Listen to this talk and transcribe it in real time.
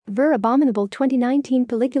Ver Abominable 2019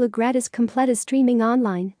 pelicula gratis completas streaming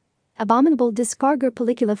online. Abominable Descargar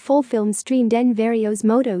pelicula full film streamed en varios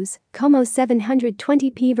modos, como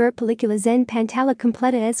 720p ver películas en pantalla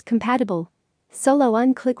completa es compatible. Solo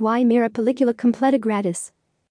un clic y mira pelicula completa gratis.